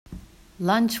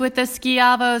Lunch with the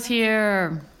Schiavos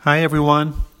here. Hi,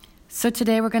 everyone. So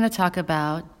today we're going to talk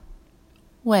about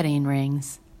wedding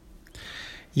rings.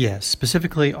 Yes,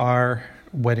 specifically our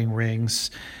wedding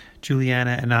rings.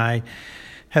 Juliana and I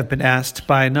have been asked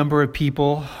by a number of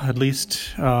people, at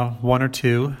least one or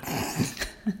two,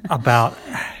 about,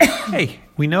 hey,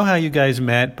 we know how you guys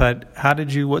met, but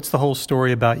what's the whole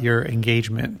story about your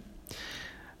engagement?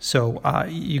 So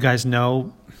you guys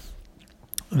know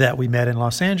that we met in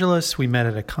Los Angeles. We met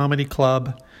at a comedy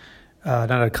club, not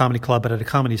at a comedy club, but at a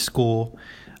comedy school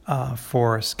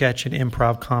for sketch and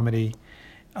improv comedy.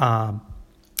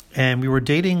 And we were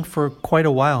dating for quite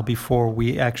a while before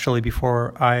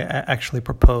I actually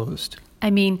proposed. I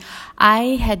mean,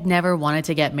 I had never wanted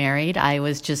to get married. I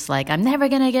was just like, I'm never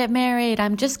going to get married.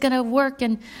 I'm just going to work.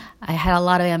 And I had a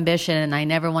lot of ambition and I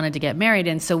never wanted to get married.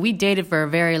 And so we dated for a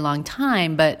very long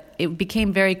time, but it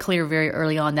became very clear very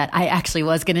early on that I actually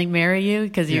was going to marry you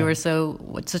because you were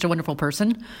such a wonderful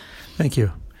person. Thank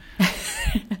you.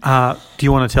 Do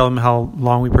you want to tell them how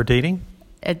long we were dating?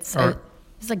 It's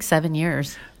like 7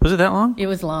 years. Was it that long? It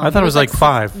was long. I thought it was like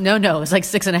 5. No, it was like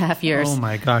 6.5 years. Oh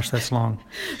my gosh, that's long.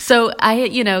 So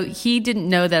he didn't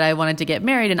know that I wanted to get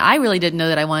married, and I really didn't know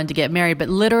that I wanted to get married. But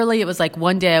literally, it was like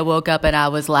one day I woke up and I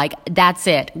was like, "That's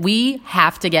it. We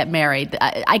have to get married.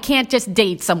 I can't just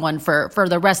date someone for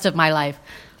the rest of my life."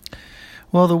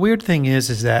 Well, the weird thing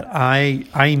is that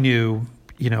I knew,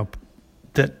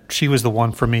 that she was the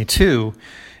one for me too,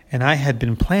 and I had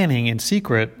been planning in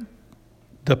secret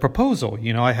the proposal.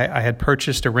 I had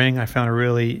purchased a ring. I found a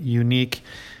really unique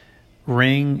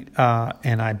ring,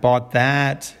 and I bought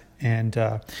that. And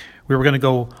we were going to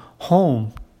go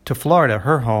home to Florida,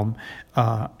 her home,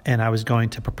 and I was going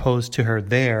to propose to her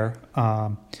there.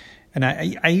 And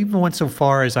I even went so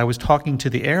far as I was talking to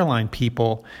the airline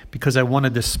people because I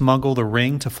wanted to smuggle the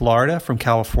ring to Florida from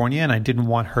California, and I didn't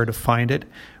want her to find it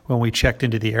when we checked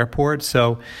into the airport.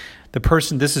 So the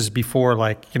person, this is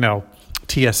before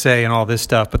TSA and all this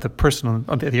stuff, but the person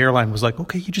on the airline was like,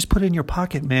 okay, you just put it in your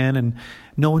pocket, man, and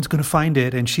no one's going to find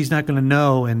it, and she's not going to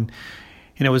know. And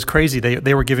it was crazy.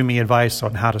 They were giving me advice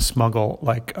on how to smuggle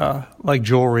like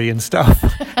jewelry and stuff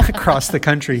across the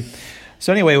country.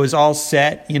 So anyway, it was all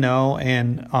set,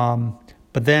 and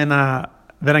but then I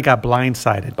got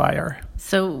blindsided by her.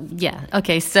 So yeah,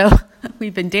 okay, so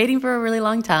we've been dating for a really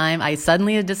long time. I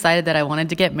suddenly had decided that I wanted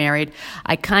to get married.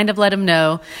 I kind of let him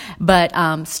know, but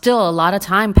still a lot of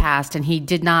time passed and he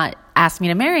did not ask me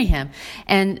to marry him.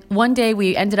 And one day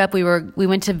we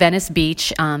went to Venice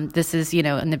Beach. This is,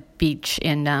 in the beach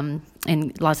in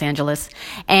Los Angeles.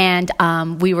 And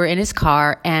we were in his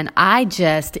car and I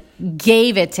just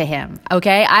gave it to him.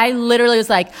 Okay. I literally was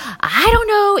like, I don't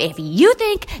know if you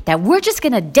think that we're just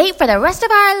going to date for the rest of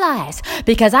our lives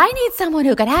because I need someone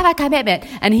who can have a commitment.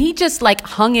 And he just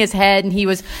hung his head and he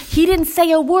didn't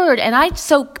say a word. And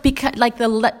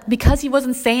because he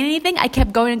wasn't saying anything, I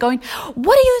kept going and going,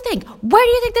 what do you think? Where do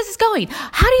you think this is going?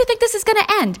 How do you think this is going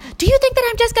to end? Do you think that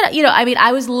I'm just going to,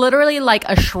 I was literally like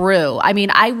a shrew.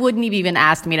 I wouldn't have even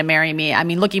asked me to marry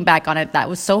me. Looking back on it, that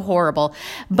was so horrible.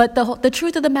 But the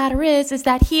truth of the matter is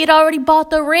that he had already bought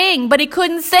the ring, but he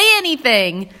couldn't say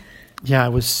anything. Yeah, I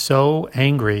was so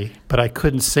angry, but I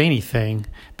couldn't say anything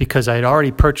because I had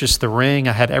already purchased the ring.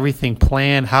 I had everything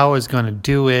planned, how I was going to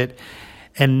do it.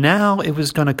 And now it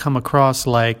was going to come across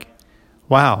like,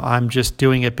 wow, I'm just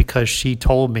doing it because she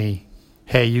told me,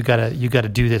 hey, you gotta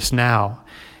do this now.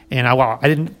 And I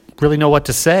didn't really know what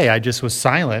to say. I just was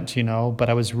silent, but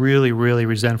I was really, really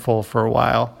resentful for a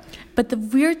while. But the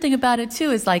weird thing about it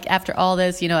too is after all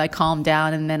this, I calmed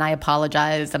down and then I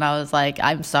apologized and I was like,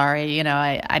 I'm sorry,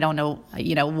 I don't know,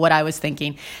 what I was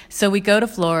thinking. So we go to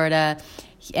Florida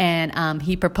and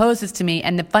he proposes to me.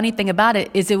 And the funny thing about it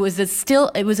is it was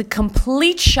a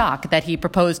complete shock that he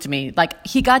proposed to me.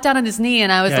 He got down on his knee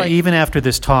and I was even after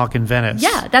this talk in Venice.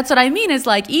 Yeah, that's what I mean is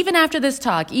even after this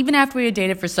talk, even after we had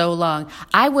dated for so long,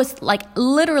 I was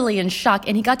literally in shock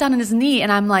and he got down on his knee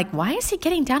and I'm like, why is he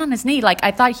getting down on his knee? I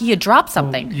thought he had dropped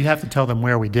something. Well, you have to tell them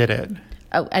where we did it.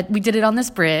 We did it on this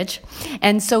bridge.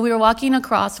 And so we were walking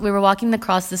across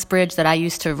this bridge that I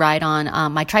used to ride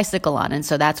on my tricycle on. And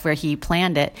so that's where he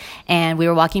planned it. And we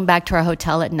were walking back to our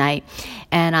hotel at night.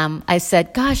 And I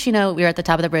said, gosh, we were at the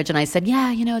top of the bridge. And I said,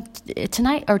 yeah,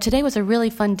 today was a really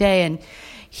fun day. And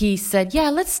he said, yeah,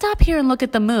 let's stop here and look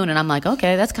at the moon. And I'm like,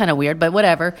 okay, that's kind of weird, but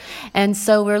whatever. And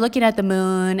so we're looking at the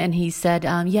moon. And he said,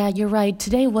 yeah, you're right.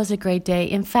 Today was a great day.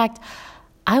 In fact,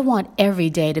 I want every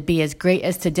day to be as great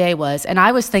as today was. And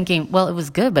I was thinking, well, it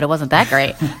was good, but it wasn't that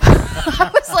great.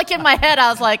 I was like in my head, I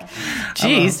was like,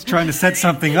 geez. Trying to set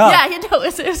something up. Yeah, it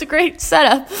was a great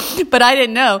setup, but I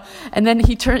didn't know. And then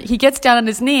he gets down on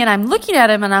his knee, and I'm looking at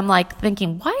him, and I'm like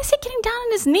thinking, why is he getting down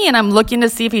on his knee? And I'm looking to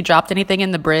see if he dropped anything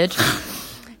in the bridge.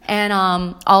 And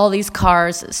all these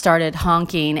cars started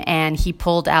honking, and he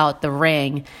pulled out the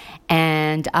ring.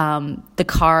 And the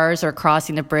cars are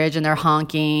crossing the bridge, and they're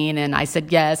honking. And I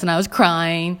said yes, and I was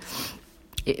crying.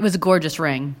 It was a gorgeous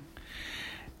ring.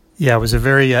 Yeah, it was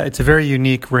it's a very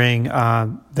unique ring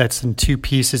that's in two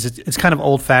pieces. It's kind of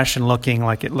old fashioned looking,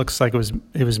 like it looks like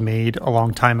it was made a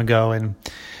long time ago.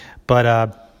 But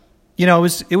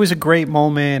it was a great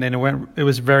moment, and it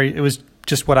was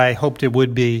just what I hoped it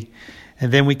would be.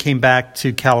 And then we came back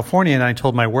to California, and I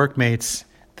told my workmates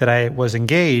that I was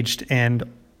engaged. And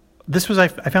I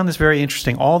found this very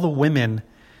interesting. All the women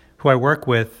who I work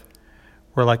with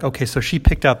were like, okay, so she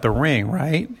picked out the ring,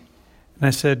 right? And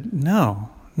I said, no,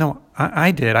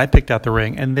 I did. I picked out the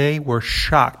ring. And they were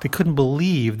shocked. They couldn't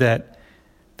believe that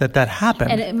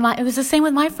happened. And it was the same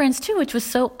with my friends, too, which was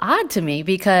so odd to me,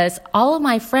 because all of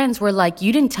my friends were like,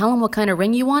 you didn't tell them what kind of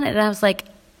ring you wanted? And I was like,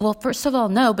 well, first of all,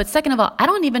 no. But second of all, I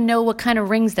don't even know what kind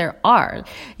of rings there are,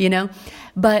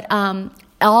 But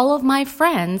all of my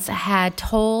friends had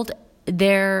told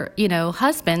their,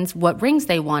 husbands what rings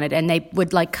they wanted, and they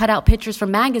would like cut out pictures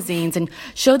from magazines and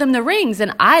show them the rings.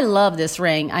 And I love this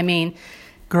ring. I mean,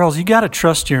 girls, you got to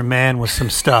trust your man with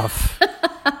some stuff.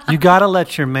 You got to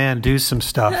let your man do some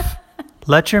stuff.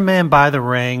 Let your man buy the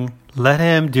ring. Let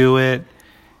him do it.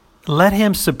 Let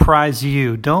him surprise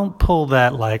you. Don't pull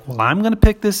that like, well, I'm going to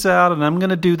pick this out and I'm going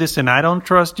to do this and I don't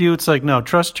trust you. It's like, no,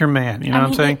 trust your man. You know what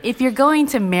I'm saying? If you're going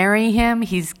to marry him,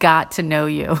 he's got to know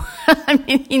you.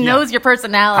 He knows your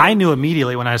personality. I knew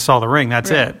immediately when I saw the ring. That's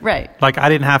it. Right. Like I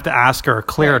didn't have to ask her or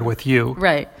clear it with you.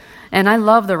 Right. And I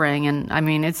love the ring, and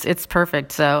it's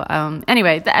perfect. So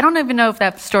anyway, I don't even know if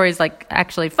that story is like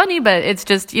actually funny, but it's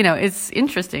just, it's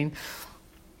interesting.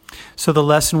 So the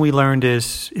lesson we learned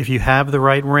is if you have the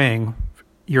right ring,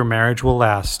 your marriage will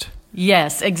last.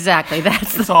 Yes, exactly.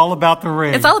 It's all about the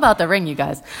ring. It's all about the ring, you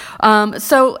guys.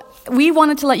 So we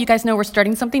wanted to let you guys know we're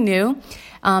starting something new.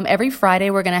 Every Friday,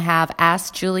 we're going to have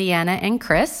Ask Juliana and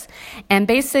Chris. And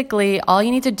basically, all you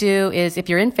need to do is, if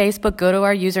you're in Facebook, go to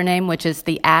our username, which is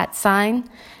the @sign,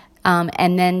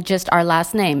 and then just our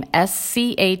last name,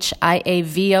 SCHIAVOS.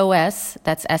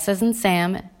 That's S as in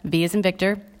Sam, V as in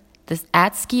Victor. This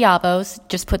 @Schiavos.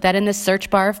 Just put that in the search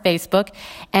bar of Facebook.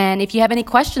 And if you have any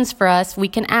questions for us, we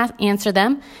can answer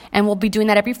them. And we'll be doing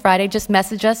that every Friday. Just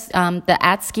message us. The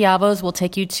 @Schiavos will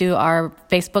take you to our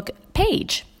Facebook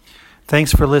page.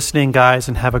 Thanks for listening, guys,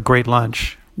 and have a great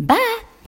lunch. Bye.